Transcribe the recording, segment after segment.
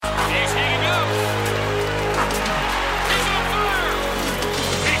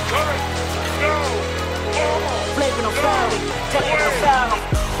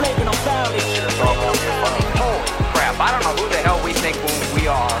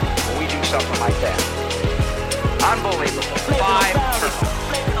that. Unbelievable. 5 turnovers.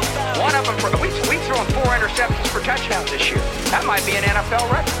 One of them, we've thrown 4 interceptions for touchdowns this year. That might be an NFL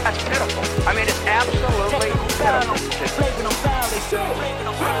record. That's pitiful. I mean, it's absolutely pitiful.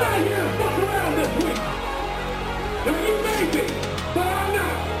 I'm not here to fuck around this week. Now you may be, but I'm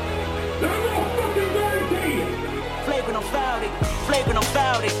not. Now I'm gonna fucking guarantee you. Flavor no foul it, flavor no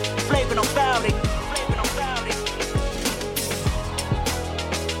foul it, flavor no foul it, flavor no foul it.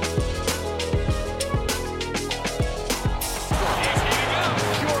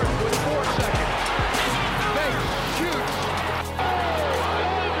 Jordan with 4 seconds. Fakes, shoots.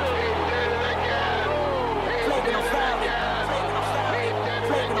 Flavor no foul it, flavor no foul it,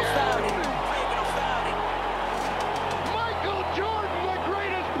 flavor no foul it, flavor no foul it. Michael Jordan, the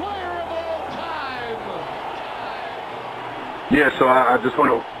greatest player of all time. Yeah, so I just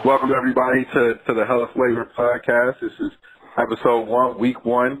want to welcome everybody to the Hella Flavor podcast. This is episode 1, week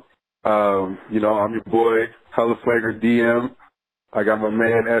 1. I'm your boy, Hella Flavor DM. I got my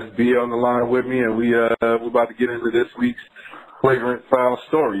man SB on the line with me, and we're about to get into this week's Flagrant Foul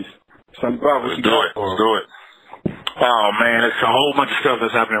stories. Son, Bob, what you got for 'em? Let's do it. Oh, man, it's a whole bunch of stuff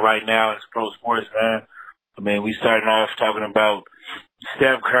that's happening right now in pro sports, man. I mean, we starting off talking about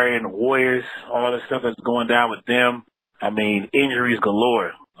Steph Curry and the Warriors, all the stuff that's going down with them. I mean, injuries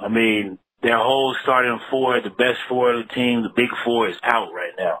galore. I mean, their whole starting 4, the best 4 of the team, the big 4 is out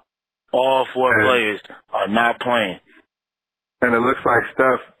right now. All 4 players are not playing. And it looks like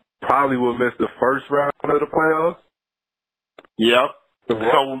Steph probably will miss the first round of the playoffs. Yep.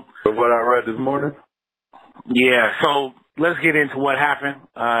 From what I read this morning. Yeah, so let's get into what happened.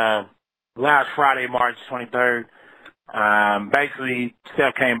 Last Friday, March 23rd, basically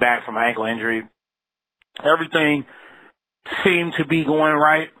Steph came back from an ankle injury. Everything seemed to be going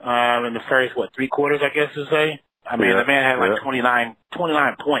right in the first, 3 quarters, I guess to say. I mean, the man had like 29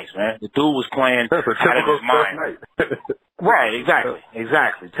 points, man. The dude was playing out of his mind. Right,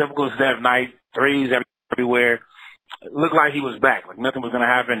 exactly. Typical Steph night, threes everywhere. It looked like he was back, like nothing was going to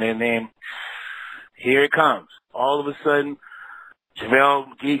happen, and then here it comes. All of a sudden, JaVale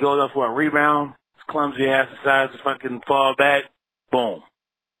McGee goes up for a rebound. His clumsy ass decides to fucking fall back. Boom.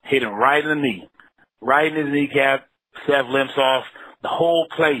 Hit him right in the knee. Right in his kneecap. Steph limps off. The whole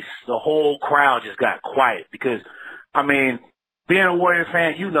place, the whole crowd just got quiet because, I mean, being a Warrior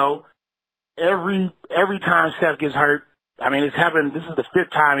fan, you know, every time Steph gets hurt, I mean, it's happened. This is the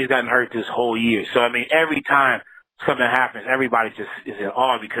 5th time he's gotten hurt this whole year. So, I mean, every time something happens, everybody just is in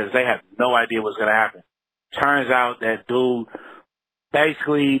awe because they have no idea what's going to happen. Turns out that dude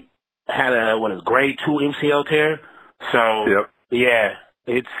basically had a grade 2 MCL tear. So, yeah,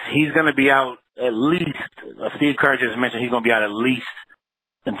 he's going to be out at least. Steve Kerr just mentioned he's going to be out at least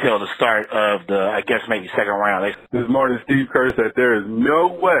until the start of the, I guess, maybe second round. This morning, Steve Kerr said there is no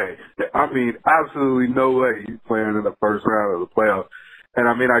way, absolutely no way he's playing in the first round of the playoffs. And,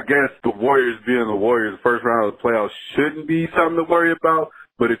 I guess the Warriors being the Warriors, the first round of the playoffs shouldn't be something to worry about.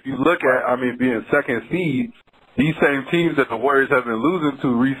 But if you look at, being second seed, these same teams that the Warriors have been losing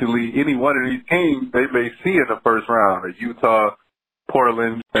to recently, any one of these teams they may see in the first round, Utah,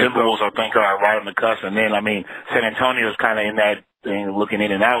 Portland. Timberwolves, I think, are right on the cusp. And then, San Antonio's kind of in that thing, looking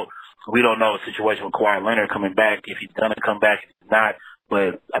in and out. We don't know the situation with Kawhi Leonard coming back, if he's going to come back, if he's not.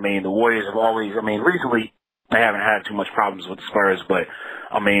 But, the Warriors have always, recently they haven't had too much problems with the Spurs. But,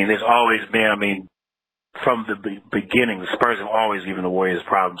 there's always been, from the beginning, the Spurs have always given the Warriors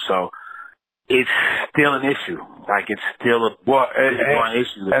problems. So it's still an issue. It's still a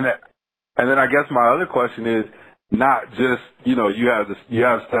issue. And then I guess my other question is, not just, you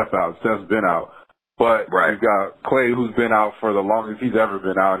have Steph out. Steph's been out. But you've got Klay, who's been out for the longest he's ever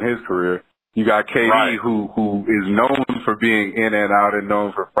been out in his career. You got KD, who is known for being in and out and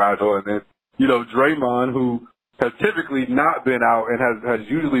known for fragile. And then, Draymond, who has typically not been out and has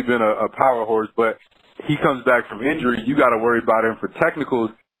usually been a power horse, but he comes back from injury. You got to worry about him for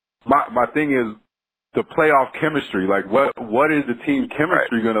technicals. My thing is the playoff chemistry. Like, what is the team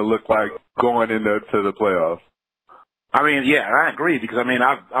chemistry going to look like going into the playoffs? Yeah, I agree because,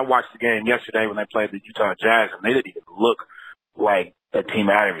 I watched the game yesterday when they played the Utah Jazz, and they didn't even look like a team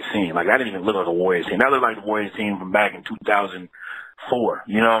I'd ever seen. Like, I didn't even look like a Warriors team. That looked like the Warriors team from back in 2004.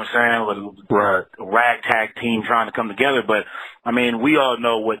 You know what I'm saying? With a ragtag team trying to come together. But, we all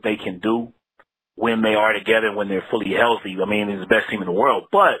know what they can do when they are together, when they're fully healthy. It's the best team in the world.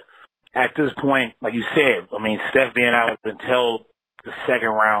 But at this point, like you said, Steph being out until the second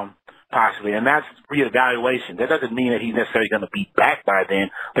round, possibly, and that's reevaluation. That doesn't mean that he's necessarily going to be back by then.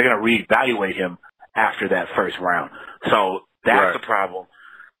 They're going to reevaluate him after that first round. So that's the problem.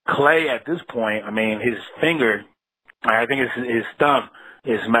 Klay, at this point, his finger, I think his thumb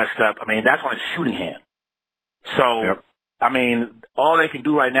is messed up, I mean, that's on his shooting hand. So, I mean, all they can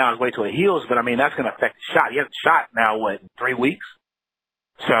do right now is wait till it heals, but, I mean, that's going to affect the shot. He hasn't shot now, 3 weeks?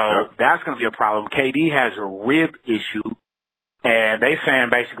 So that's going to be a problem. KD has a rib issue, and they saying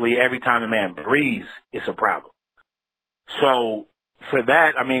basically every time the man breathes, it's a problem. So for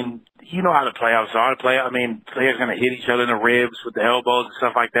that, I mean, you know how the playoffs are. I mean, players are going to hit each other in the ribs with the elbows and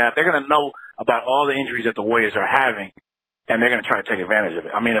stuff like that. They're going to know about all the injuries that the Warriors are having, and they're going to try to take advantage of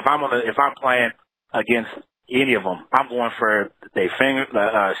it. I mean, if I'm playing against any of them, I'm going for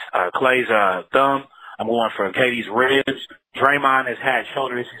Clay's thumb. I'm going for KD's ribs. Draymond has had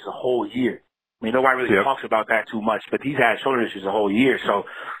shoulder issues a whole year. I mean, nobody really talks about that too much, but he's had shoulder issues a whole year. So,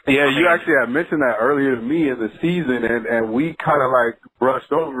 you actually had mentioned that earlier to me in the season, and we kind of like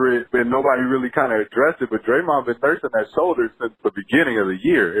brushed over it, but nobody really kind of addressed it. But Draymond been nursing that shoulder since the beginning of the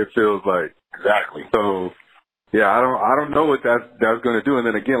year. It feels like exactly. So, yeah, I don't know what that's going to do. And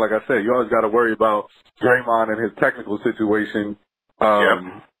then again, like I said, you always got to worry about Draymond and his technical situation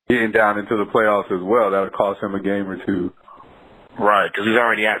getting down into the playoffs as well. That'll cost him a game or two. Right, because he's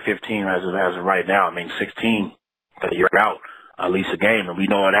already at 15 as of right now. I mean, 16 that you're out at least a game, and we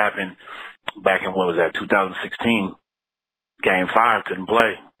know what happened back in 2016. Game 5 couldn't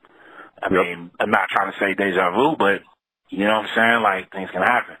play. I mean, I'm not trying to say deja vu, but you know what I'm saying? Like things can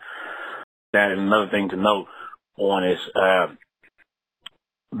happen. That is another thing to note on is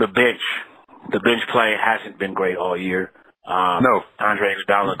the bench. The bench play hasn't been great all year. No. Andre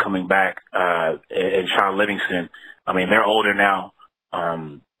Iguodala coming back, and Sean Livingston. I mean, they're older now.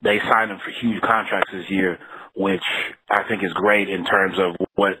 They signed them for huge contracts this year, which I think is great in terms of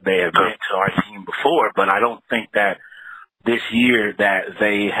what they have meant to our team before. But I don't think that this year that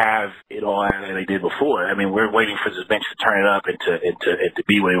they have it all as they did before. I mean, we're waiting for this bench to turn it up and to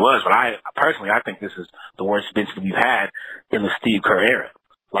be what it was. But I think this is the worst bench that we've had in the Steve Kerr era.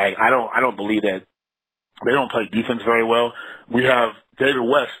 Like, I don't believe that they don't play defense very well. We have David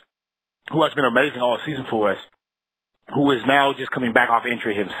West, who has been amazing all season for us, who is now just coming back off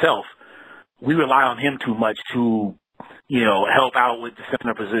injury himself. We rely on him too much to, help out with the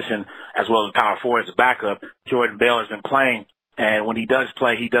center position as well as power forward as a backup. Jordan Bell has been playing, and when he does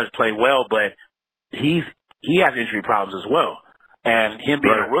play well, but he has injury problems as well. And him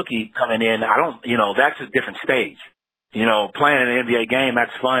being a rookie coming in, that's a different stage. Playing an NBA game,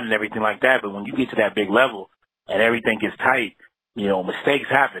 that's fun and everything like that, but when you get to that big level and everything gets tight, mistakes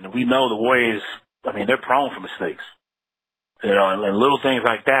happen. And we know the Warriors, I mean, they're prone for mistakes. And little things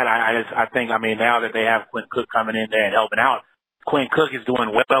like that, I think, now that they have Quinn Cook coming in there and helping out, Quinn Cook is doing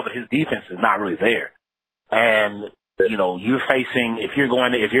well, but his defense is not really there. And, you're facing,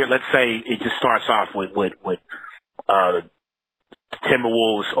 let's say it just starts off with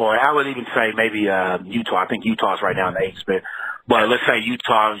Timberwolves, or I would even say maybe Utah. I think Utah's right now in the 8th spot. But let's say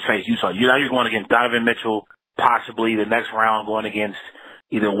Utah face Utah. You're going against Donovan Mitchell, possibly the next round going against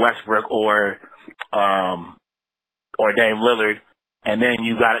either Westbrook or Dame Lillard, and then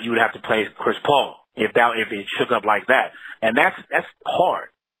you would have to play Chris Paul if it shook up like that. And that's hard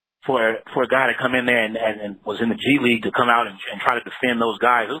for a guy to come in there and was in the G League to come out and try to defend those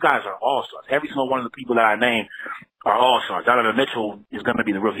guys. Those guys are all-stars. Every single one of the people that I named are all-stars. Donovan Mitchell is going to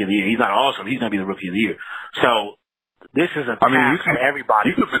be the Rookie of the Year. He's not an all-star, but he's going to be the Rookie of the Year. So this is a task for everybody.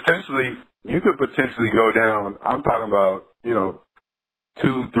 You could potentially go down. I'm talking about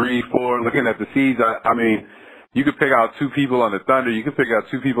 2, 3, 4. Looking at the seeds, you could pick out 2 people on the Thunder. You could pick out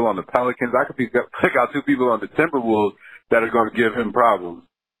 2 people on the Pelicans. I could pick out 2 people on the Timberwolves that are going to give him problems.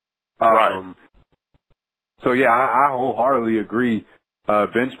 Right. So yeah, I wholeheartedly agree.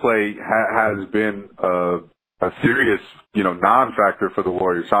 Bench play has been a serious, non-factor for the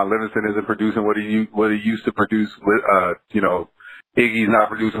Warriors. Sean Livingston isn't producing what he used to produce. Iggy's not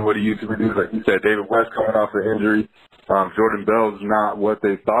producing what he used to produce. Like you said, David West coming off the injury. Jordan Bell's not what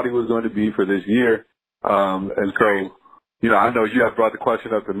they thought he was going to be for this year. And so, I know you have brought the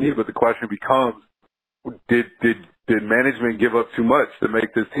question up to me, but the question becomes, did management give up too much to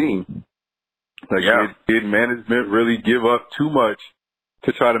make this team? Did management really give up too much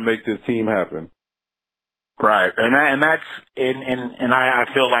to try to make this team happen? Right. And I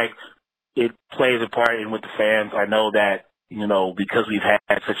feel like it plays a part in with the fans. I know that, because we've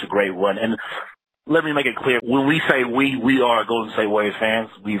had such a great run. And let me make it clear, when we say we are Golden State Warriors fans,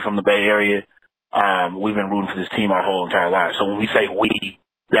 we from the Bay Area. We've been rooting for this team our whole entire life. So when we say we,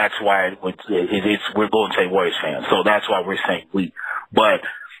 that's why we're Golden State Warriors fans. So that's why we're saying we. But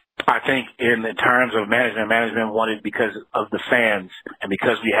I think in the terms of management wanted, because of the fans and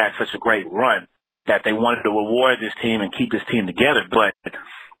because we had such a great run, that they wanted to reward this team and keep this team together. But,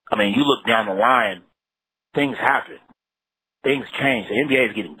 you look down the line, things happen. things change. The NBA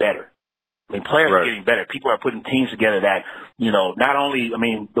is getting better. I mean, players are getting better. People are putting teams together that, not only,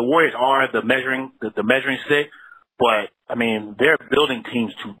 the Warriors are the measuring stick, but, they're building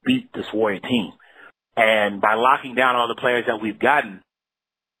teams to beat this Warrior team. And by locking down all the players that we've gotten,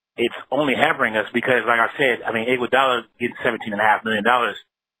 it's only hampering us because, like I said, Iguodala getting $17.5 million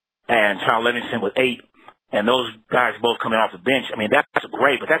and Charles Livingston with $8 million, and those guys both coming off the bench. That's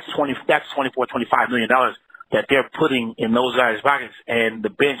great, but that's $25 million that they're putting in those guys' pockets, and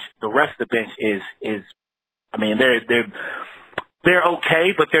the rest of the bench is they're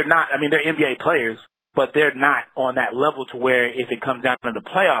okay, but they're not. They're NBA players, but they're not on that level to where if it comes down to the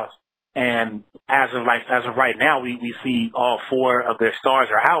playoffs, and as of right now, we see all 4 of their stars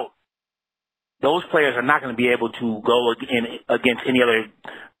are out. Those players are not going to be able to go against any other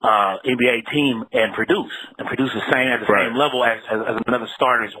NBA team and produce the same level as another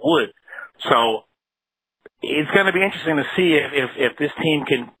starters would. So it's going to be interesting to see if this team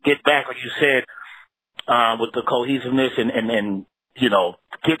can get back, like you said, with the cohesiveness and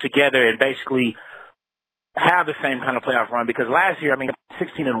get together and basically have the same kind of playoff run. Because last year,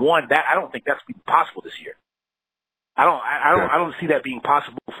 16-1, that I don't think that's possible this year. I don't see that being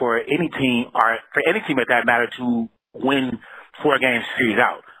possible for any team, or for any team at that matter, to win 4 games series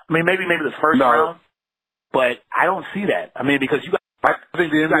out. Maybe the first round, but I don't see that. Because I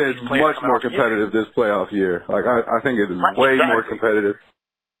think the NBA is much more competitive this playoff year. Like I think it is way more competitive.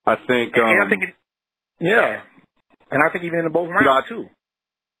 I think. And I think even in both rounds too.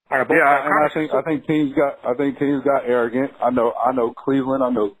 And I think teams got arrogant. I know Cleveland. I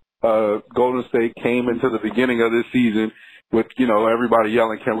know Golden State came into the beginning of this season with everybody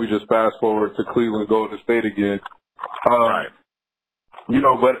yelling, "Can we just fast forward to Cleveland, Golden State again?" Right.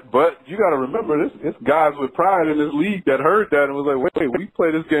 But you got to remember it's guys with pride in this league that heard that and was like, wait, we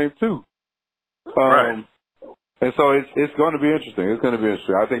play this game too. Right. And so it's going to be interesting. It's going to be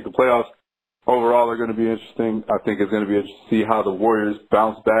interesting. I think the playoffs overall are going to be interesting. I think it's going to be interesting to see how the Warriors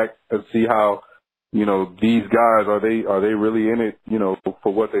bounce back and see how, these guys, are they really in it,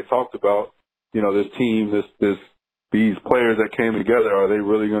 for what they talked about, this team, these players that came together, are they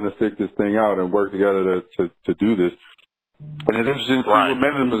really going to stick this thing out and work together to do this? And it's interesting to see what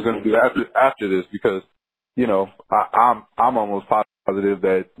momentum is going to do after this because, I'm almost positive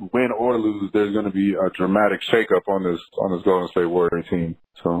that win or lose, there's going to be a dramatic shakeup on this Golden State Warrior team.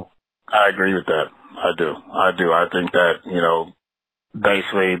 So I agree with that. I do. I think that,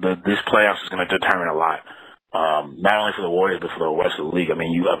 basically this playoffs is going to determine a lot. Not only for the Warriors, but for the rest of the league.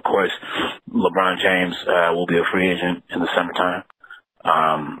 Of course, LeBron James will be a free agent in the summertime.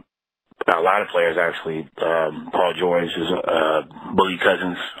 A lot of players, actually. Paul George is Boogie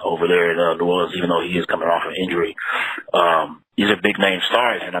Cousins over there in New Orleans, even though he is coming off an injury. These are big-name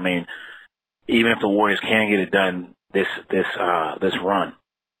stars, and, even if the Warriors can get it done this run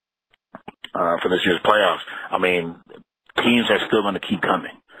for this year's playoffs, teams are still going to keep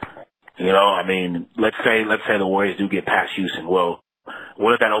coming. Let's say the Warriors do get past Houston. Well,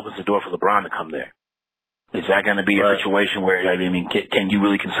 what if that opens the door for LeBron to come there? Is that going to be a situation where, can you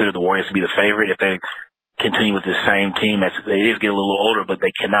really consider the Warriors to be the favorite if they continue with the same team? They is getting a little older, but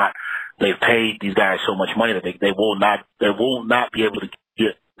they cannot. They've paid these guys so much money that they will not be able to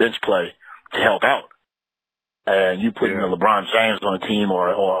get bench play to help out. And you putting LeBron James on a team,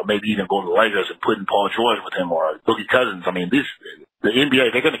 or maybe even go to the Lakers and putting Paul George with him, or Boogie Cousins. The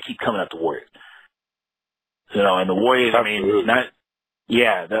NBA, they're going to keep coming at the Warriors. And the Warriors, the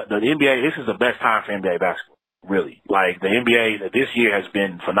NBA, this is the best time for NBA basketball, really. Like, the NBA this year has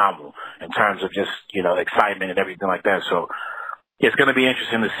been phenomenal in terms of just, excitement and everything like that. So it's going to be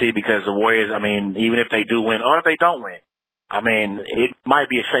interesting to see because the Warriors, even if they do win or if they don't win, it might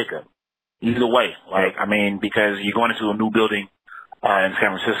be a shakeup. Either way, because you're going into a new building in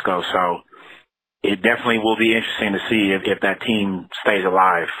San Francisco, so it definitely will be interesting to see if that team stays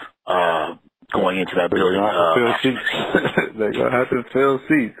alive going into that building. They're going to have to fill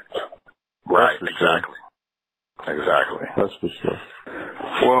seats. Right, exactly. That's for sure.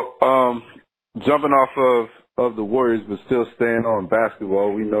 Well, jumping off of the Warriors, but still staying on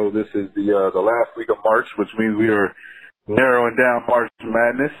basketball, we know this is the last week of March, which means we are narrowing down March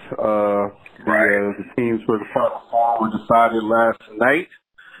Madness. The teams for the Final Four were decided last night.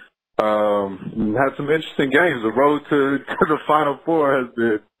 Had some interesting games. The road to the Final Four has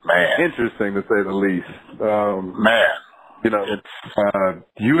been interesting, to say the least.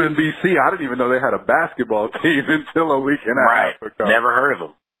 UNBC, I didn't even know they had a basketball team until a week and a half ago. Never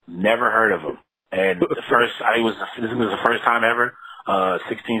heard of them. And this was the first time ever,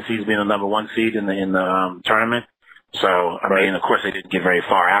 16 seeds being the number 1 seed in the tournament. So, of course they didn't get very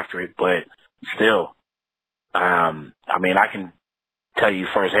far after it, but still, I mean, I can tell you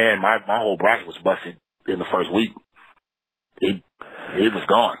firsthand, my whole bracket was busted in the first week. It was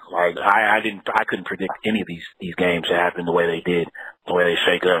gone. Like I couldn't predict any of these games to happen the way they did, the way they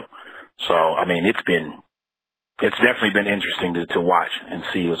shake up. So I mean, it's definitely been interesting to watch and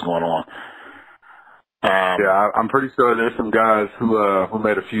see what's going on. Yeah, I'm pretty sure there's some guys who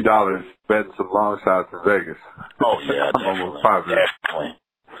made a few dollars betting some long shots in Vegas. Oh yeah, Almost positive. Definitely.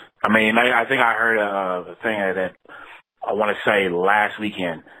 I mean, I think I heard a thing that I want to say last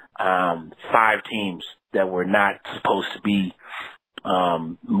weekend. 5 teams that were not supposed to be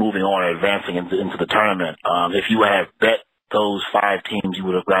moving on or advancing into the tournament. If you had bet those 5 teams, you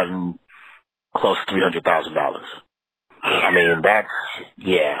would have gotten close to $300,000. I mean,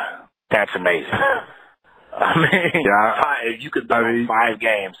 that's amazing. I mean, if you could bet 5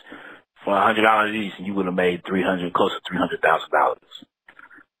 games for $100 each, you would have made close to $300,000.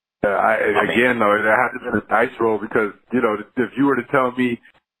 Again, though, there had to be a dice roll because, you know, if you were to tell me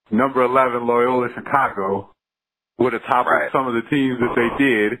number 11 Loyola Chicago would have topped some of the teams that they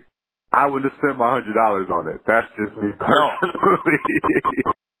did, I would have spent my $100 on it. That's just me personally.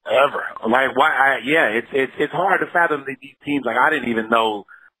 Ever. Like, why? It's hard to fathom these teams. Like, I didn't even know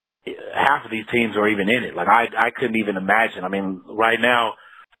half of these teams are even in it. Like, I couldn't even imagine. I mean, right now,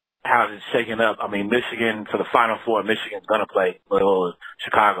 how it's shaking up. I mean, Michigan, for the Final Four, Michigan's going to play Loyola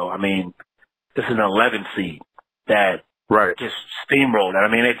Chicago. I mean, this is an 11 seed that just steamrolled. I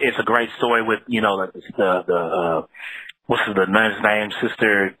mean, it's a great story with, you know, the what's the nun's name?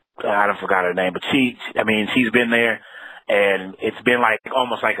 Sister, I don't forgot her name, but she's been there, and it's been like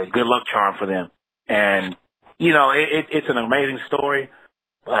almost like a good luck charm for them. And, you know, it's an amazing story,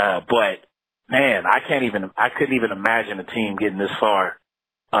 but man, I couldn't even imagine a team getting this far,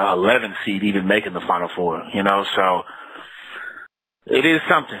 11 seed even making the Final Four, you know, so it is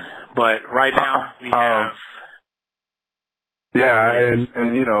something. But right now we have. Yeah,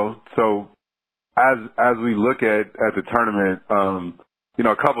 and you know, so as we look at the tournament, you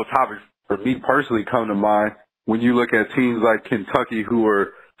know, a couple of topics for me personally come to mind when you look at teams like Kentucky who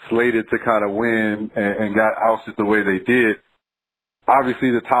were slated to kind of win and got ousted the way they did.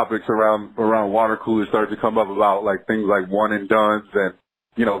 Obviously, the topics around water coolers started to come up about like things like one and dones and,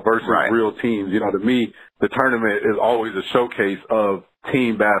 you know, versus real teams. You know, to me, the tournament is always a showcase of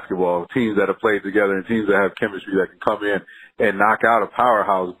team basketball, teams that have played together and teams that have chemistry that can come in and knock out a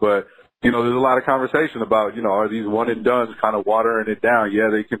powerhouse. But, you know, there's a lot of conversation about, you know, are these one and dones kind of watering it down? Yeah,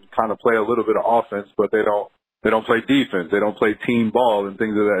 they can kind of play a little bit of offense, but they don't play defense. They don't play team ball and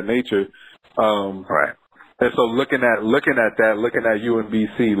things of that nature. And so looking at that, looking at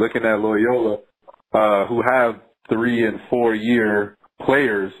UMBC, looking at Loyola, who have 3 and 4 year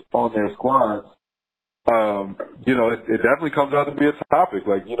players on their squads, you know, it definitely comes out to be a topic.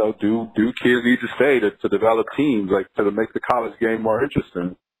 Like, you know, do kids need to stay to develop teams, like to make the college game more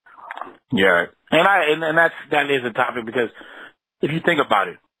interesting? Yeah, and that is a topic because if you think about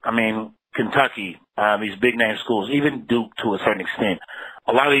it, I mean, Kentucky, these big name schools, even Duke to a certain extent,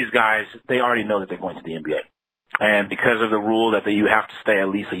 a lot of these guys, they already know that they're going to the NBA. And because of the rule that you have to stay at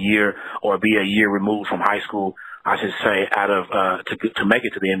least a year or be a year removed from high school, I should say, out of to make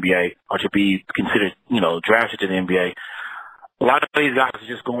it to the NBA or to be considered, you know, drafted to the NBA, a lot of these guys are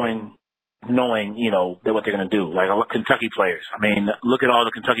just going knowing, you know, what they're going to do. Like Kentucky players. I mean, look at all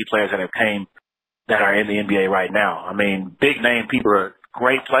the Kentucky players that are in the NBA right now. I mean, big name people,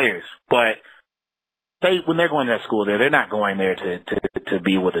 great players, but when they're going to that school, they're not going there to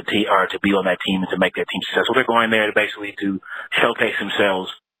be with a team or to be on that team and to make that team successful. They're going there to basically to showcase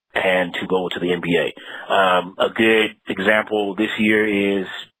themselves and to go to the NBA. A good example this year is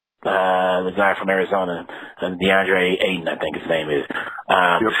the guy from Arizona, DeAndre Ayton, I think his name is,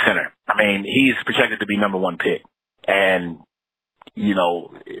 the center. I mean, he's projected to be number 1 pick, and you know,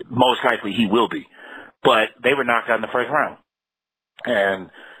 most likely he will be. But they were knocked out in the first round, and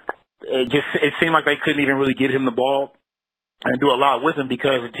it seemed like they couldn't even really get him the ball and do a lot with him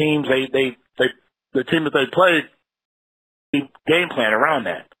because the teams the team that they played game plan around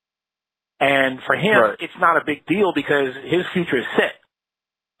that. And for him, it's not a big deal because his future is set.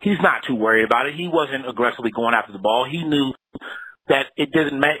 He's not too worried about it. He wasn't aggressively going after the ball. He knew that it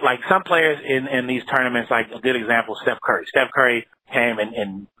didn't make, like some players in these tournaments, like a good example, Steph Curry. Steph Curry came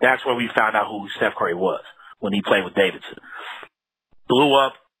and that's where we found out who Steph Curry was when he played with Davidson. Blew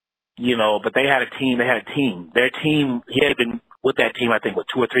up, you know, but they had a team. Their team, he had been with that team, I think,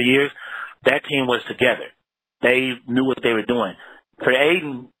 2 or 3 years. That team was together. They knew what they were doing. For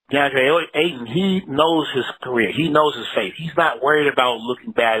DeAndre Ayton, he knows his career. He knows his fate. He's not worried about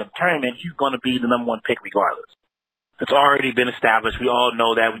looking bad in the tournament. He's going to be the number 1 pick regardless. It's already been established. We all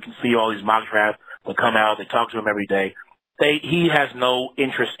know that. We can see all these mock drafts They come out, they talk to him every day. He has no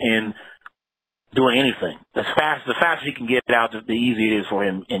interest in doing anything. The faster he can get out, the easier it is for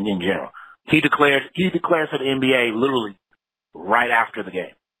him in general. He declared for the NBA literally right after the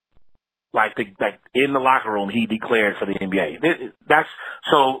game. Like in the locker room, he declared for the NBA. That's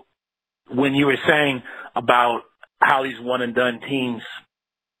so. When you were saying about how these one and done teams,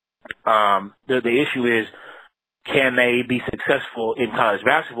 the issue is, can they be successful in college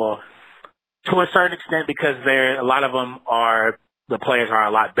basketball? To a certain extent, because a lot of them the players are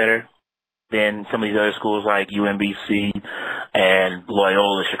a lot better than some of these other schools like UMBC and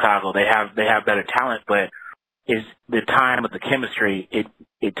Loyola Chicago. They have better talent, but is the time of the chemistry, it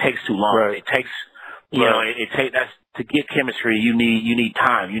takes too long. Right. It takes, that's to get chemistry, you need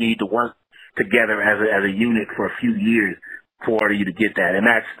time. You need to work together as a unit for a few years for you to get that. And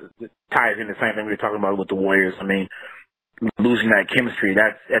that ties in the same thing we were talking about with the Warriors. I mean, losing that chemistry,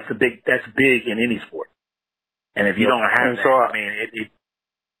 that's big in any sport. And if you don't have that,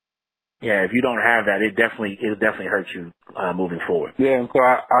 if you don't have that, it definitely hurts you moving forward. Yeah, and so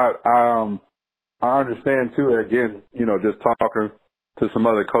I understand too. Again, just talking to some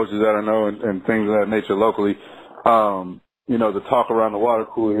other coaches that I know and things of that nature locally. The talk around the water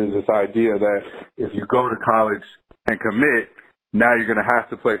cooler is this idea that if you go to college and commit, now you're going to have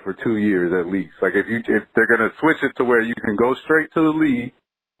to play for 2 years at least. Like if they're going to switch it to where you can go straight to the league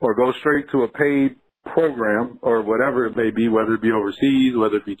or go straight to a paid program or whatever it may be, whether it be overseas,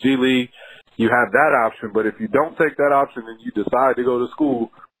 whether it be G League, you have that option. But if you don't take that option and you decide to go to school,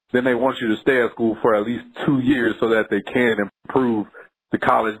 then they want you to stay at school for at least 2 years so that they can improve the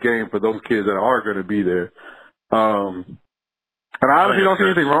college game for those kids that are going to be there. And I honestly don't see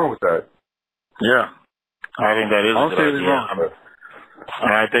anything wrong with that. Yeah. I think that is I don't see anything wrong with that. And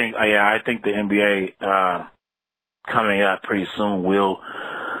I think the NBA coming up pretty soon will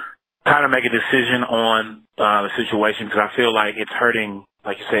kind of make a decision on the situation, because I feel like it's hurting,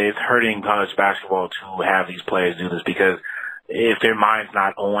 like you say, it's hurting college basketball to have these players do this, because if their mind's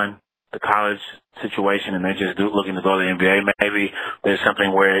not on the college situation and they're just looking to go to the NBA, maybe there's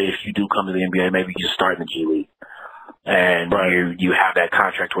something where if you do come to the NBA, maybe you start in the G League. And you have that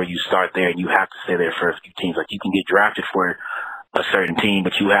contract where you start there and you have to stay there for a few teams. Like you can get drafted for a certain team,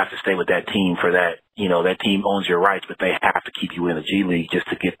 but you have to stay with that team for that. That team owns your rights, but they have to keep you in the G League just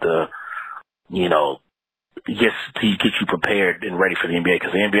to get just to get you prepared and ready for the NBA,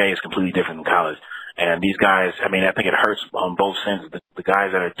 because the NBA is completely different than college. And these guys, I think it hurts on both sides. The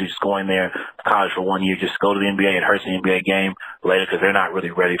guys that are just going there to college for 1 year just to go to the NBA, it hurts the NBA game later because they're not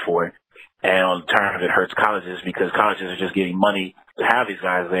really ready for it. And on the turn, it hurts colleges because colleges are just getting money to have these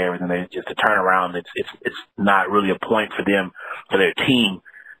guys there, and then they just to turn around. It's not really a point for them, for their team,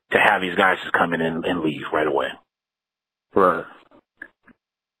 to have these guys just come in and leave right away. Right.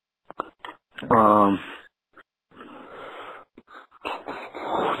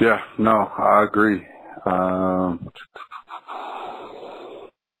 Yeah. No, I agree. I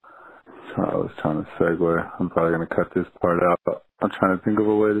was trying to segue. I'm probably going to cut this part out. I'm trying to think of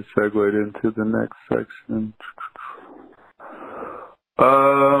a way to segue into the next section.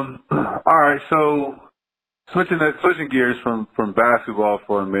 All right, so switching gears from basketball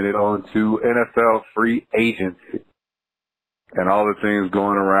for a minute on to NFL free agency and all the things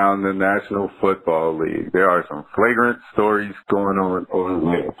going around the National Football League. There are some flagrant stories going on over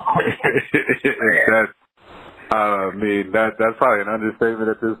there. That's probably an understatement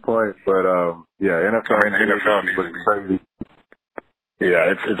at this point, but NFL is looking crazy.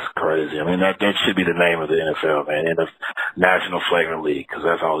 Yeah, it's crazy. That should be the name of the NFL, man, in the National Flagrant League, because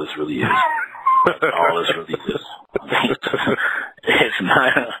that's all this really is. All this really is. It's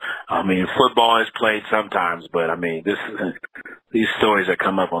not. Football is played sometimes, but these stories that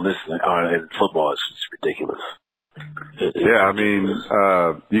come up on this in football is just ridiculous.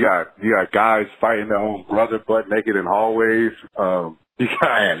 You got guys fighting their own brother butt naked in hallways. What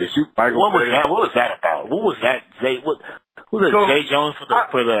was that about? What was that? Who is Zay Jones for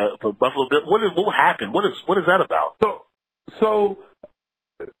Buffalo Bills? What happened? What is that about? So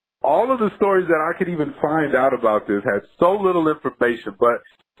all of the stories that I could even find out about this had so little information, but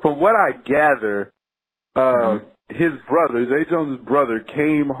from what I gather, his brother, Zay Jones' brother,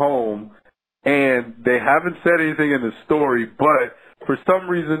 came home, and they haven't said anything in the story, but for some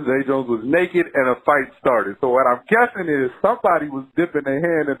reason Zay Jones was naked and a fight started. So what I'm guessing is somebody was dipping their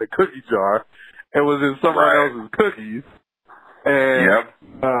hand in the cookie jar and was in someone else's cookies. And,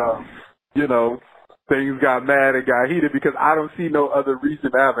 things got mad and got heated because I don't see no other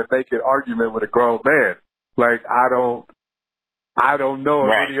reason to have a naked argument with a grown man. Like, I don't know of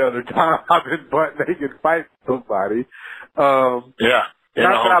any other time I've been butt naked fighting somebody. in a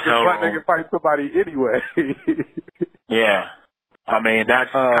hotel room. They can fight somebody anyway. Yeah. I mean,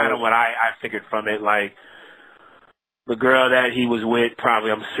 that's kind of what I figured from it. Like, the girl that he was with,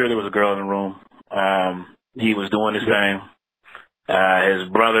 probably, I'm sure there was a girl in the room. He was doing his thing. His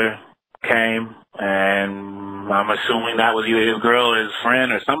brother came, and I'm assuming that was either his girl or his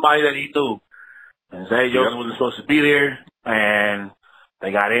friend or somebody that he knew. And Zay Jones wasn't supposed to be there, and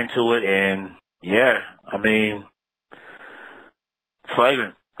they got into it, and, yeah, I mean,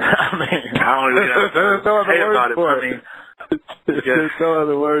 flagrant. I mean, I don't really know what to say about it, but I mean, there's no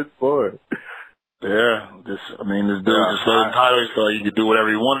other words for it. Yeah, this dude just let him title. He felt he could do whatever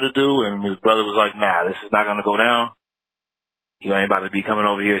he wanted to do, and his brother was like, nah, this is not going to go down. You ain't about to be coming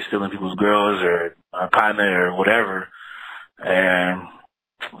over here stealing people's girls or partner or whatever. And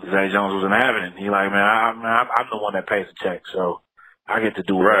Zay Jones wasn't having it. He like, man, I'm the one that pays the check, so I get to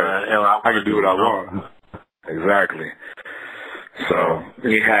do what I can do what I want. Exactly. So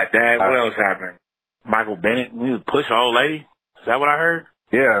he had that. What else happened? Michael Bennett, he was push old lady. Is that what I heard?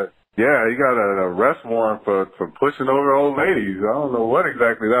 Yeah, he got an arrest warrant for pushing over old ladies. I don't know what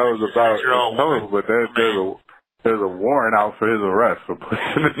exactly that was about, but there's a warrant out for his arrest for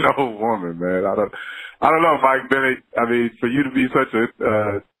pushing an old woman, man. I don't know, Mike Bennett. I mean, for you to be such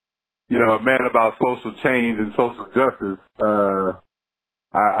a man about social change and social justice,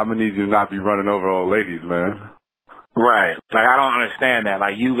 I'm gonna need you to not be running over old ladies, man. Right. Like, I don't understand that.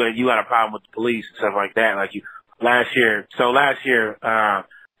 Like, you got a problem with the police and stuff like that. Like, last year, I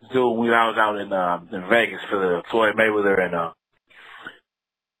was out in Vegas for the Floyd Mayweather and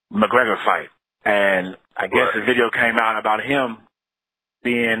McGregor fight. And I guess the video came out about him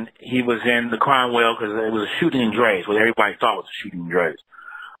he was in the crime well because it was a shooting in Dre's, what everybody thought was a shooting in Dre's.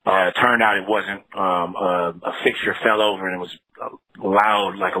 It turned out it wasn't. A fixture fell over and it was a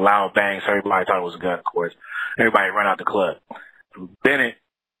loud bang, so everybody thought it was a gun, of course. Everybody ran out the club. Bennett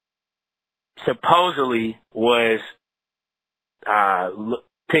supposedly was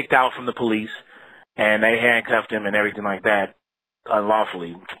picked out from the police, and they handcuffed him and everything like that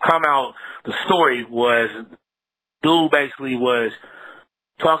unlawfully. The story was, dude basically was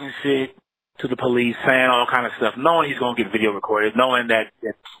talking shit to the police, saying all kind of stuff, knowing he's going to get video recorded, knowing that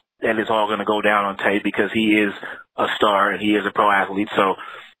it's all going to go down on tape because he is a star and he is a pro athlete. So,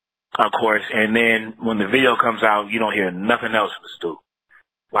 of course, and then when the video comes out, you don't hear nothing else from this dude.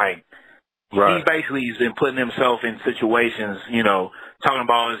 Like, he basically has been putting himself in situations, talking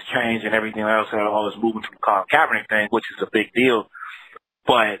about all this change and everything else, and all this movement from the Colin Kaepernick thing, which is a big deal.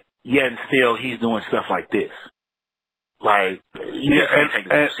 But yet and still, he's doing stuff like this. Like,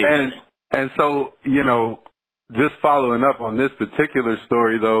 and so, just following up on this particular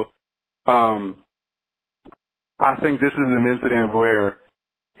story, though, I think this is an incident where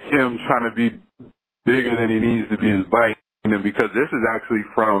him trying to be bigger than he needs to be is biting him, because this is actually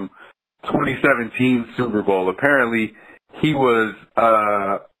from 2017 Super Bowl. Apparently, he was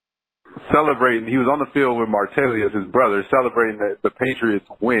celebrating. He was on the field with Martellus, his brother, celebrating the Patriots'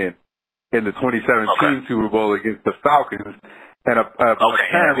 win in the 2017 Super Bowl against the Falcons. And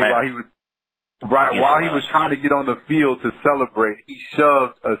apparently, while he was trying to get on the field to celebrate, he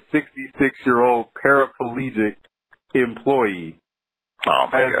shoved a 66-year-old paraplegic employee. Oh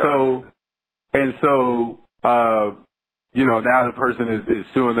my God. So, now the person is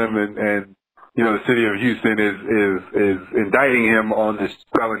suing them, and the city of Houston is indicting him on this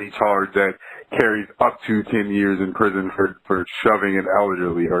felony charge that carries up to 10 years in prison for shoving an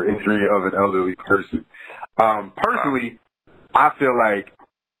elderly or injury of an elderly person. Personally, I feel like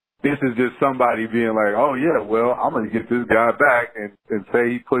this is just somebody being like, oh yeah, well, I'm going to get this guy back and say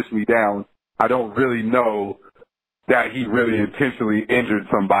he pushed me down. I don't really know that he really intentionally injured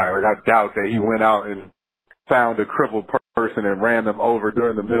somebody, or I doubt that he went out and found a crippled person and ran them over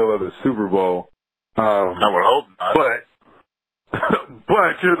during the middle of the Super Bowl. I would hope not.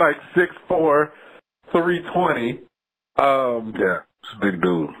 But you're like 6'4", 320. It's a big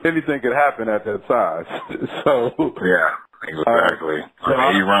dude. Anything could happen at that size. So yeah, exactly.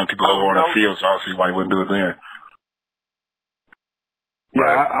 He ran people over on the field, so I don't see why he wouldn't do it there. Yeah,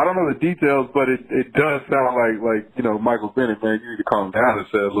 I don't know the details, but it does sound like Michael Bennett, man, you need to calm down and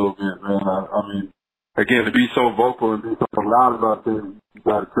say a little bit, man. I mean, again, to be so vocal and be so loud about things, you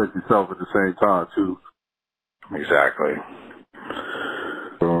got to check yourself at the same time too. Exactly.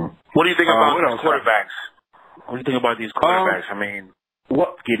 What do you think about quarterbacks? What do you think about these quarterbacks?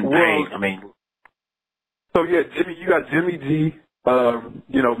 Getting paid. So yeah, you got Jimmy G.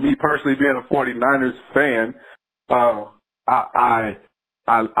 Me personally being a 49ers fan,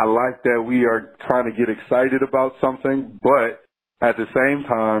 I like that we are trying to get excited about something, but at the same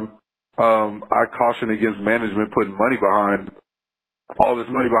time, I caution against management putting money behind all this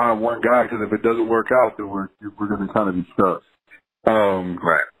money behind one guy, because if it doesn't work out, then we're going to kind of be stuck.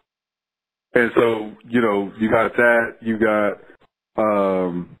 Right. And so, you got that. You got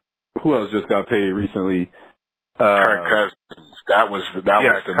who else just got paid recently? Kirk Cousins. That was the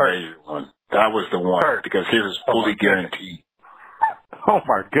major one. That was the one because his is fully guaranteed. Oh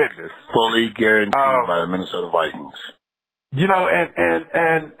my goodness! Fully guaranteed by the Minnesota Vikings. And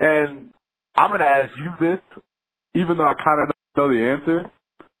I'm going to ask you this, even though I kind of know the answer.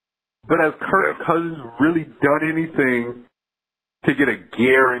 But has Kirk Cousins really done anything to get a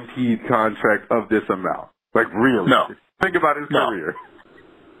guaranteed contract of this amount? Like, really? No. Think about his career.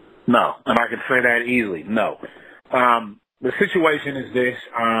 No. And I can say that easily. No. The situation is this.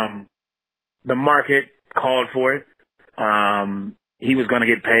 The market called for it. He was going to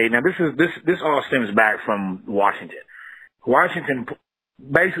get paid. Now, this all stems back from Washington. Washington,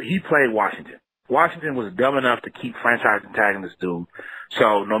 basically, he played Washington. Washington was dumb enough to keep franchise tagging this dude.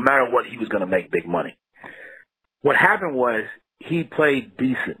 So no matter what, he was going to make big money. What happened was he played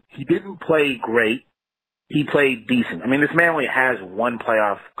decent. He didn't play great. He played decent. I mean, this man only has one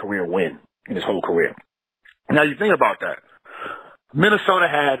playoff career win in his whole career. Now, you think about that. Minnesota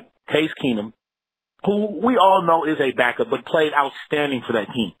had Case Keenum, who we all know is a backup, but played outstanding for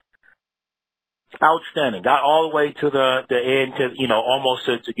that team. Outstanding. Got all the way to the end, almost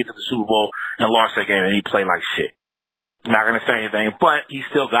to get to the Super Bowl and lost that game, and he played like shit. Not going to say anything, but he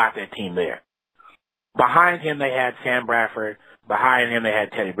still got that team there. Behind him, they had Sam Bradford. Behind him, they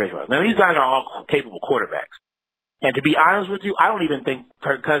had Teddy Bridgewater. Now, these guys are all capable quarterbacks. And to be honest with you, I don't even think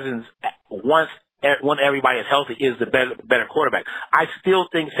Kirk Cousins, when everybody is healthy, is the better quarterback. I still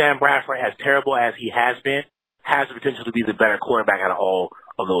think Sam Bradford, as terrible as he has been, has the potential to be the better quarterback out of all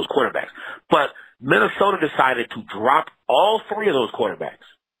of those quarterbacks. But Minnesota decided to drop all three of those quarterbacks,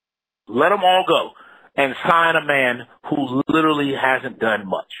 let them all go, and sign a man who literally hasn't done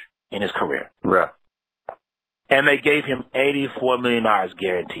much in his career. Right. And they gave him $84 million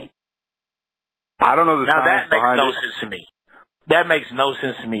guaranteed. I don't know the now science that makes behind no it. sense to me. That makes no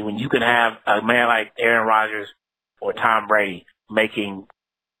sense to me when you can have a man like Aaron Rodgers or Tom Brady making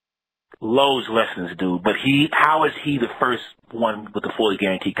loads less than this dude. But how is he the first one with a fully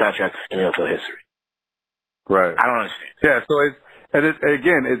guaranteed contract in NFL history? Right. I don't understand. Yeah. So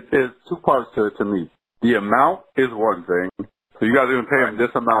it's two parts to it to me. The amount is one thing. So you guys are going to pay him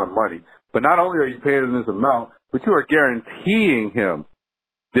this amount of money. But not only are you paying him this amount, but you are guaranteeing him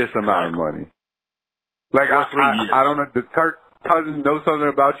this amount of money. Like, I don't know. Does Kirk Cousins know something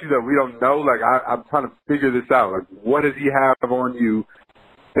about you that we don't know? Like, I'm trying to figure this out. Like, what does he have on you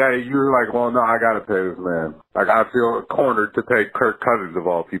that you're like, well, no, I got to pay this man. Like, I feel cornered to pay Kirk Cousins of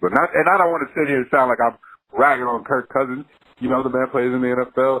all people. And I don't want to sit here and sound like I'm ragging on Kirk Cousins. The man plays in the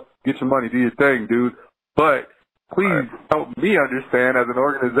NFL. Get your money. Do your thing, dude. But please help me understand as an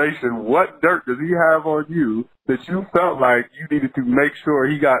organization, what dirt does he have on you that you felt like you needed to make sure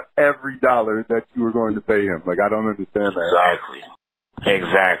he got every dollar that you were going to pay him? Like, I don't understand that.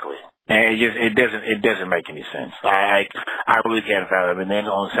 Exactly. And it doesn't make any sense. I really can't fathom it. And then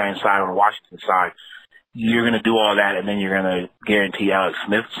on the same side, on the Washington side, you're going to do all that and then you're going to guarantee Alex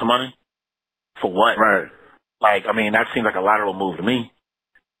Smith some money? For what? Right. Like, I mean, that seems like a lateral move to me.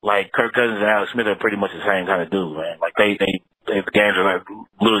 Like, Kirk Cousins and Alex Smith are pretty much the same kind of dude, man. Like, the games are like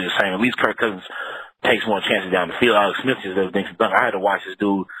literally the same. At least Kirk Cousins takes more chances down the field. Alex Smith just does things dunk. I had to watch this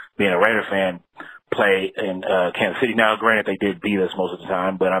dude, being a Raider fan, play in Kansas City. Now, granted, they did beat us most of the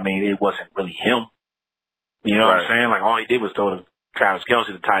time, but, I mean, it wasn't really him. You know what I'm saying? Like, all he did was throw to Travis Kelce,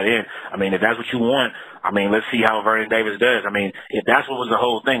 the tight end. I mean, if that's what you want, I mean, let's see how Vernon Davis does. I mean, if that's what was the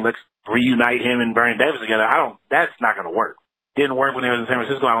whole thing, let's reunite him and Vernon Davis together. That's not going to work. Didn't work when he was in San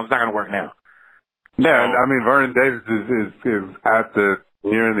Francisco. It's not going to work now. Yeah, I mean, Vernon Davis is at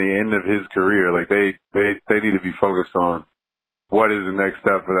nearing the end of his career. Like, they need to be focused on what is the next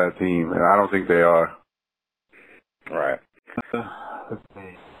step for that team, and I don't think they are. Right. Let's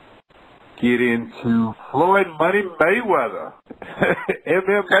get into Floyd Money Mayweather.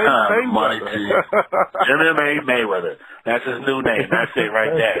 MMA Mayweather. MMA Mayweather. That's his new name. That's it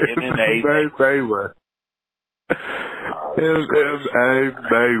right there. MMA Mayweather. MMA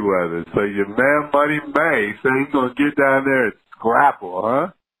Mayweather. So your man Money May said he's going to get down there and scrapple, huh?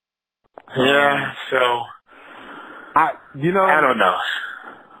 Yeah, so I don't know.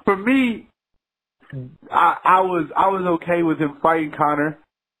 For me, I was okay with him fighting Conor.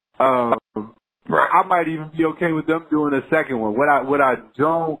 I might even be okay with them doing a second one. What I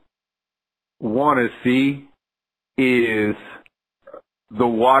don't want to see is the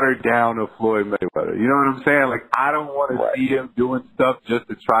watered down of Floyd Mayweather. You know what I'm saying? Like, I don't want to see him doing stuff just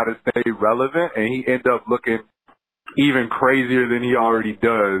to try to stay relevant, and he end up looking even crazier than he already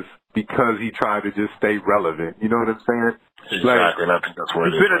does because he tried to just stay relevant. You know what I'm saying? Exactly. I think that's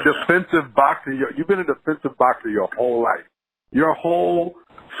what you've been a defensive boxer. You've been a defensive boxer your whole life. Your whole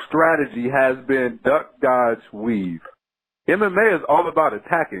strategy has been duck, dodge, weave. MMA is all about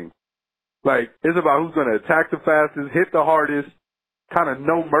attacking. Like, it's about who's going to attack the fastest, hit the hardest, kind of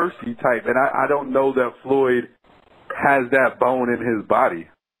no mercy type. And I don't know that Floyd has that bone in his body.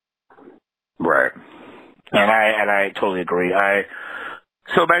 Right. And I totally agree.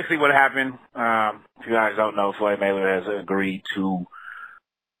 So basically what happened, if you guys don't know, Floyd Mayweather has agreed to,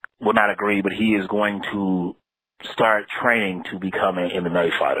 well, not agree, but he is going to start training to become an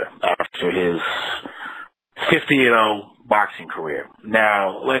MMA fighter after his 50-0 boxing career.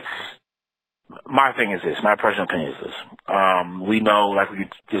 Now, my thing is this, my personal opinion is this. We know, like we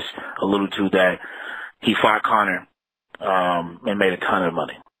just alluded to, that he fought Conor and made a ton of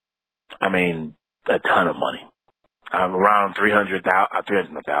money. I mean, a ton of money. Around $300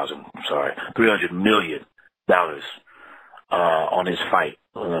 million on his fight,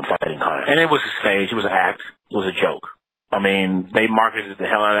 fighting Conor. And it was a stage, it was an act, it was a joke. I mean, they marketed the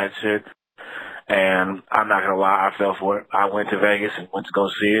hell out of that shit. And I'm not going to lie, I fell for it. I went to Vegas and went to go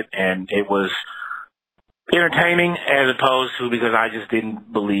see it, and it was entertaining as opposed to because I just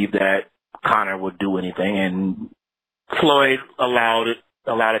didn't believe that Conor would do anything. And Floyd allowed it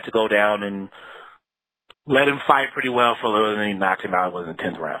to go down and let him fight pretty well for a little, and then he knocked him out. It was in the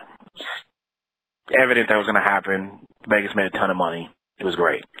 10th round. Evident that was going to happen. Vegas made a ton of money. It was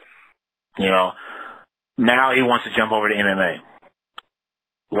great. You know, now he wants to jump over to MMA.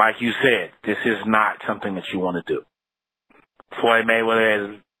 Like you said, this is not something that you want to do. Floyd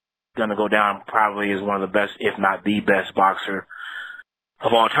Mayweather is going to go down probably as one of the best, if not the best boxer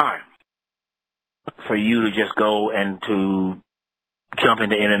of all time. For you to just go and to jump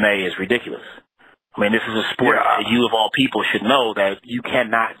into MMA is ridiculous. I mean, this is a sport that you of all people should know that you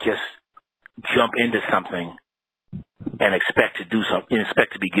cannot just jump into something and expect to do something, and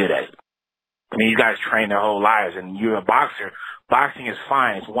expect to be good at it. I mean, you guys train their whole lives, and you're a boxer. Boxing is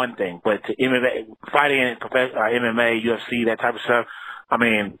fine; it's one thing, but to MMA, fighting in MMA, UFC, that type of stuff. I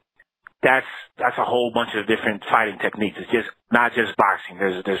mean, that's a whole bunch of different fighting techniques. It's just not just boxing.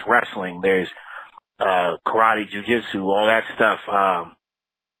 There's wrestling. There's karate, jiu-jitsu, all that stuff.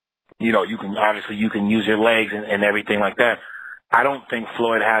 You know, you can use your legs and everything like that. I don't think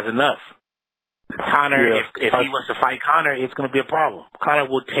Floyd has enough. Conor, if he wants to fight Conor, it's going to be a problem. Conor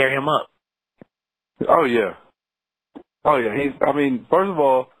will tear him up. Oh yeah. I mean, first of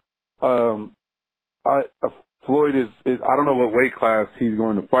all, Floyd is I don't know what weight class he's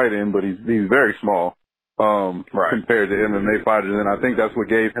going to fight in, but he's very small compared to MMA fighters, and I think that's what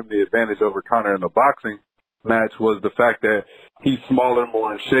gave him the advantage over Conor in the boxing match was the fact that he's smaller,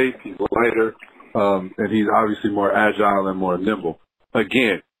 more in shape, he's lighter, and he's obviously more agile and more nimble.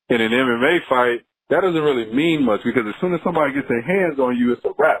 Again, in an MMA fight, that doesn't really mean much because as soon as somebody gets their hands on you, it's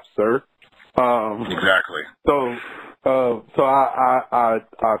a wrap, sir. Exactly. So I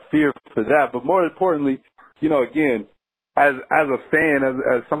fear for that, but more importantly, you know, again, as a fan,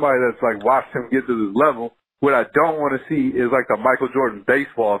 as somebody that's like watched him get to this level, what I don't want to see is like the Michael Jordan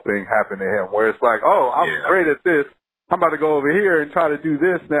baseball thing happen to him, where it's like, oh, I'm great at this, I'm about to go over here and try to do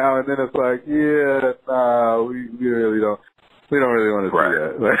this now, and then it's like, we really don't. We don't really want to see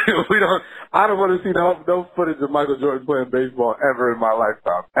that. Like, I don't want to see no footage of Michael Jordan playing baseball ever in my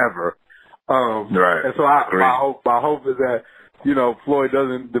lifetime, ever. And so my hope is that, you know, Floyd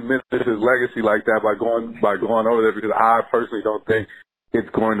doesn't diminish his legacy like that by going over there, because I personally don't think it's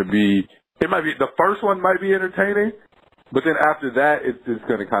going to be. It might be the first one might be entertaining, but then after that, it's just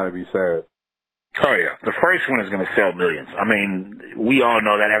going to kind of be sad. Oh yeah, the first one is going to sell millions. I mean, we all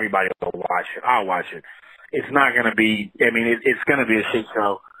know that. Everybody will watch it. I'll watch it. It's not going to be. I mean, it's going to be a shit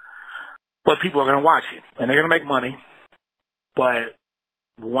show, but people are going to watch it and they're going to make money. But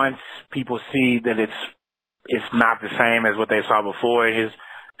once people see that it's not the same as what they saw before his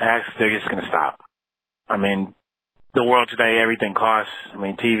acts, they're just going to stop. I mean, the world today, everything costs. I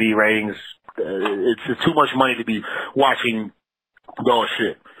mean, TV ratings, it's too much money to be watching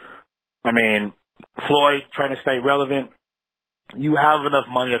bullshit. I mean, Floyd trying to stay relevant, you have enough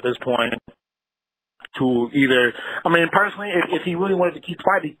money at this point to either, I mean, personally, if he really wanted to keep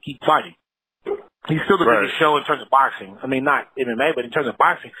fighting, He's still the biggest show in terms of boxing. I mean, not MMA, but in terms of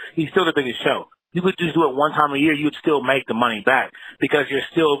boxing, he's still the biggest show. You could just do it one time a year, you would still make the money back because you're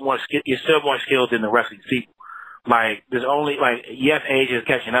still more skilled than the rest of these people. Like, there's only, like, yes, age is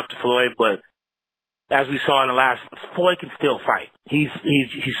catching up to Floyd, but as we saw in the last, Floyd can still fight. He's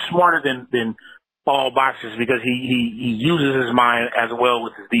smarter than all boxers because he uses his mind as well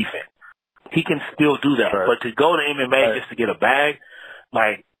with his defense. He can still do that. Right. But to go to MMA just to get a bag,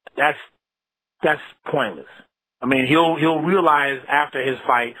 like, that's pointless. I mean, he'll realize after his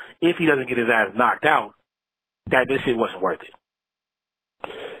fight, if he doesn't get his ass knocked out, that this shit wasn't worth it.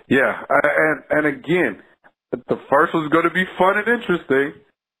 Yeah, and again, the first was going to be fun and interesting,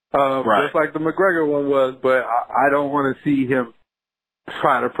 Right. just like the McGregor one was, but I don't want to see him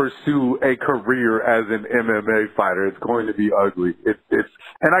try to pursue a career as an MMA fighter. It's going to be ugly.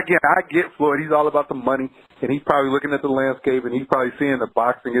 And again, I get Floyd. He's all about the money, and he's probably looking at the landscape, and he's probably seeing that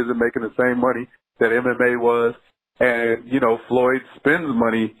boxing isn't making the same money that MMA was. And, you know, Floyd spends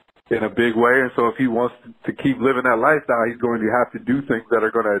money in a big way, and so if he wants to keep living that lifestyle, he's going to have to do things that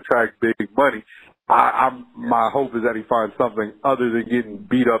are going to attract big money. My hope is that he finds something other than getting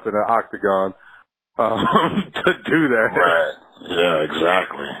beat up in an octagon to do that. Right. Yeah,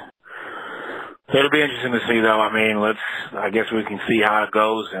 exactly. So it'll be interesting to see, though. I mean, I guess we can see how it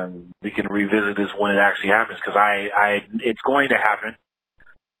goes, and we can revisit this when it actually happens, because it's going to happen.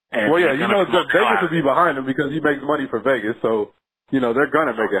 And well, yeah, you know, Vegas will be behind him because he makes money for Vegas, so, you know, they're going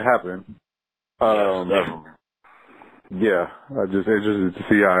to make it happen. Yes, definitely. Yeah, I'm just interested to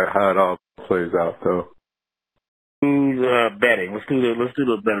see how it all plays out, though. Betting. Let's do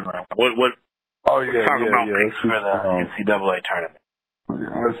the betting round. What? Oh, yeah, talk about yeah. picks for the NCAA tournament.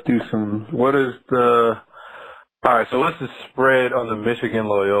 Yeah, let's do some. What is the? All right, so what's the spread on the Michigan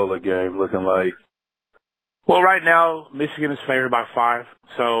Loyola game looking like? Well, right now Michigan is favored by 5.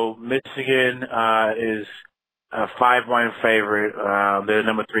 So Michigan is a 5-point favorite. They're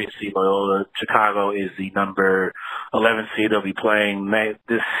number 3 seed. Loyola. Chicago is the number 11 seed. They'll be playing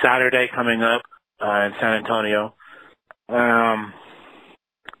this Saturday coming up in San Antonio.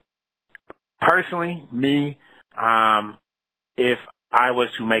 Personally, me, if I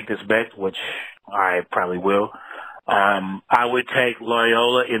was to make this bet, which I probably will, I would take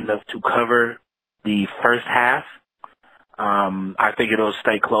Loyola to cover the first half. I think it'll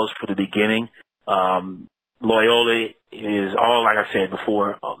stay close for the beginning. Loyola is all, like I said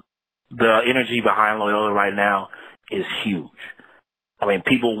before, the energy behind Loyola right now is huge. I mean,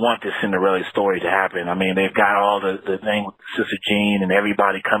 people want this Cinderella story to happen. I mean, they've got all the thing with Sister Jean and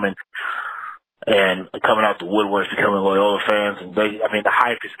everybody coming out the woodworks, becoming Loyola fans, and the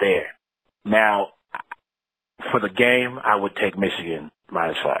hype is there. Now, for the game, I would take Michigan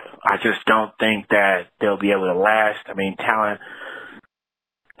 -5. I just don't think that they'll be able to last. I mean, the talent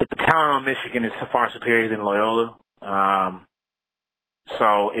on Michigan is far superior than Loyola.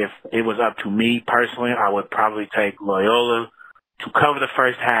 So if it was up to me personally, I would probably take Loyola to cover the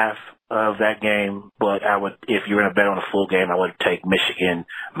first half of that game. But if you're going to bet on a full game, I would take Michigan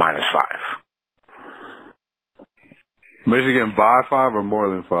 -5. Michigan by 5 or more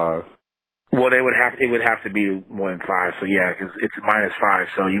than 5? Well, it would have to be more than 5. So yeah, because it's -5.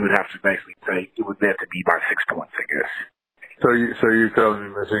 So you would have to basically take it would have to be by 6 points, I guess. So you're telling me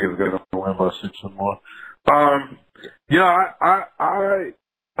Michigan's going to win by 6 or more? You know, I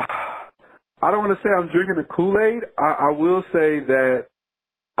don't want to say I'm drinking the Kool-Aid. I will say that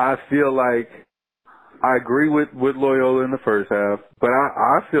I feel like I agree with Loyola in the first half, but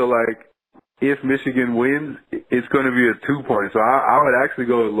I feel like if Michigan wins, it's going to be a 2-point. So I would actually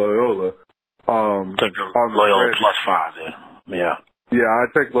go with Loyola. Take Loyola +5 then. Yeah. Yeah,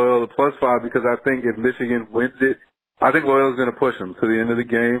 I'd take Loyola +5 because I think if Michigan wins it, I think Loyola's going to push them to the end of the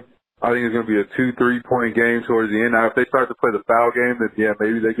game. I think it's going to be a 2-3 point game towards the end. Now, if they start to play the foul game, then yeah,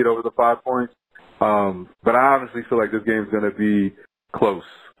 maybe they get over the 5 points. But I honestly feel like this game's going to be close.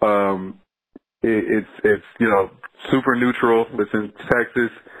 It's you know, super neutral. It's in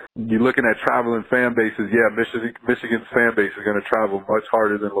Texas. You're looking at traveling fan bases. Yeah, Michigan's fan base is going to travel much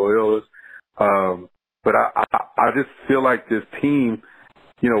harder than Loyola's. But I just feel like this team,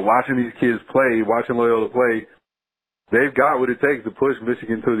 you know, watching these kids play, watching Loyola play, they've got what it takes to push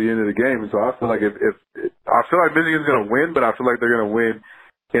Michigan to the end of the game. And so I feel like I feel like Michigan's going to win, but I feel like they're going to win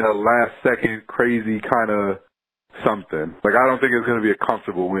in a last-second crazy kind of something. Like, I don't think it's going to be a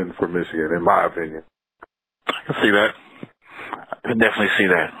comfortable win for Michigan, in my opinion. I can see that. I can definitely see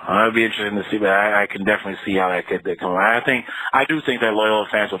that. It'll be interesting to see, but I can definitely see how that could come. I do think that Loyola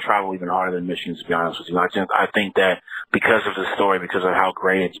fans will travel even harder than Michigan, to be honest with you. I think that because of the story, because of how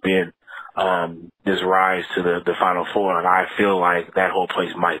great it's been, this rise to the Final Four, and I feel like that whole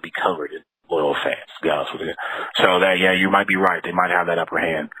place might be covered in Loyola fans, to be honest with you. So that, yeah, you might be right. They might have that upper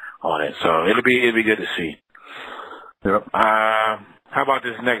hand on it. So it'll be good to see. Yep. How about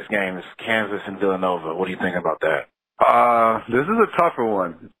this next game? It's Kansas and Villanova. What do you think about that? This is a tougher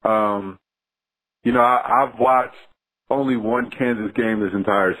one. You know, I've watched only one Kansas game this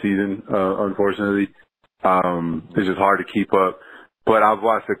entire season, unfortunately. It's just hard to keep up. but I've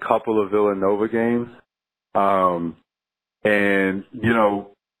watched a couple of Villanova games. And, you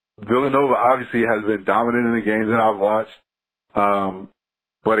know, Villanova obviously has been dominant in the games that I've watched.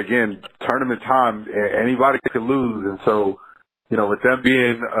 But again, tournament time, anybody could lose. And so, you know, with them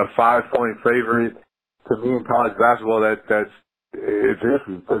being a 5-point favorite, to me in college basketball, it's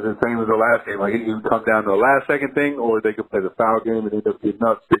iffy. Because the same as the last game. Like, it can come down to a last-second thing, or they could play the foul game and end up getting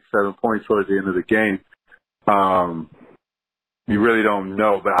up 6-7 points towards the end of the game. You really don't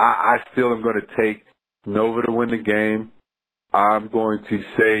know. But I still am going to take Nova to win the game. I'm going to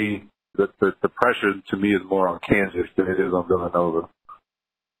say that the pressure to me is more on Kansas than it is on Villanova.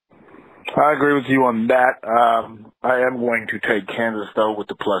 I agree with you on that. I am going to take Kansas, though, with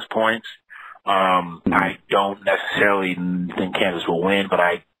the plus points. I don't necessarily think Kansas will win, but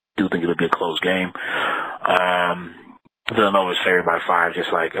I do think it'll be a close game. Villanova is favored by 5,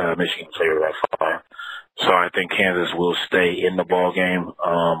 just like Michigan is favored by 5. So I think Kansas will stay in the ball game.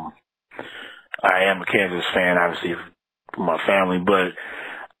 I am a Kansas fan, obviously, for my family, but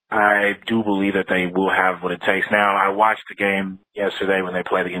I do believe that they will have what it takes. Now, I watched the game yesterday when they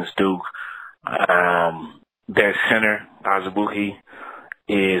played against Duke. Their center, Azubuike,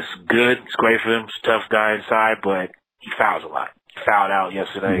 is good. It's great for them. He's a tough guy inside, but he fouls a lot. He fouled out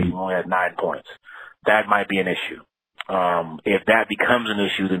yesterday. He only had 9 points. That might be an issue. If that becomes an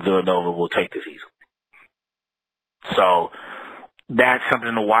issue, then Villanova will take this easily. So that's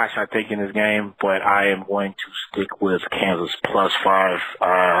something to watch, I think, in this game, but I am going to stick with Kansas plus 5.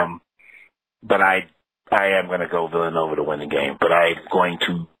 But I am going to go Villanova to win the game, but I'm going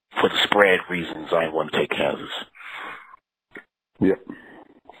to, for the spread reasons, I'm going to take Kansas. Yep.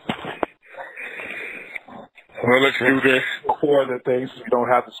 Well, let's do this before the things. We don't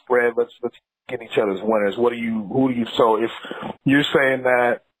have the spread. Let's get each other's winners. Who do you? So if you're saying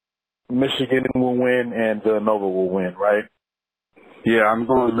that Michigan will win and Villanova will win, right? Yeah, I'm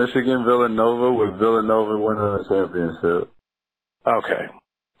going Michigan, Villanova, with Villanova winning the championship. Okay.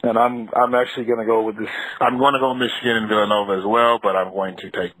 And I'm actually going to go with this. I'm going to go Michigan and Villanova as well, but I'm going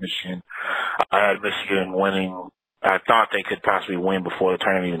to take Michigan. I had Michigan winning. I thought they could possibly win before the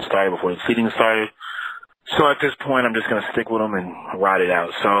tournament even started, before the seeding started. So at this point, I'm just going to stick with them and ride it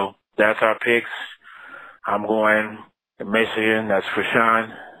out. So that's our picks. I'm going Michigan. That's for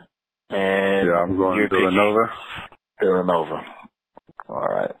Sean. And yeah, I'm going Villanova. Villanova. All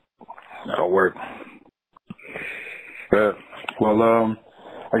right. That'll work. Yeah. Well,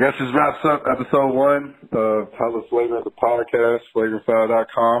 I guess this wraps up episode 1 of Hella Flagrant, the podcast,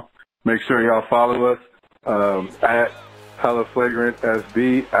 flagrantfoul.com. Make sure y'all follow us at Hella Flagrant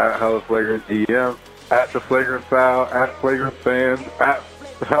SB, at Hella Flagrant EM, at The Flagrant Foul, at Flagrant Fans, at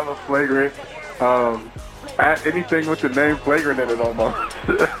Hella Flagrant, at anything with the name Flagrant in it almost.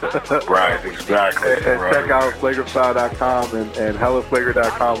 Right, exactly. And check out flagrantfoul.com and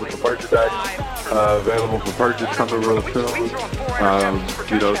hellaflagrant.com with the merchandise available for purchase coming real soon.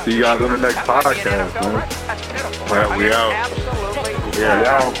 See you guys on the next podcast, man. Well, we out.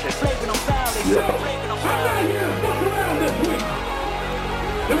 Yeah. I'm not here to fuck around this week.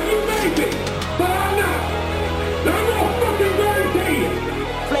 Now you may be, but I'm not. I'm gonna fucking guarantee you.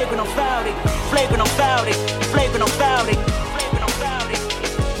 Flagrant, I'm fouled it.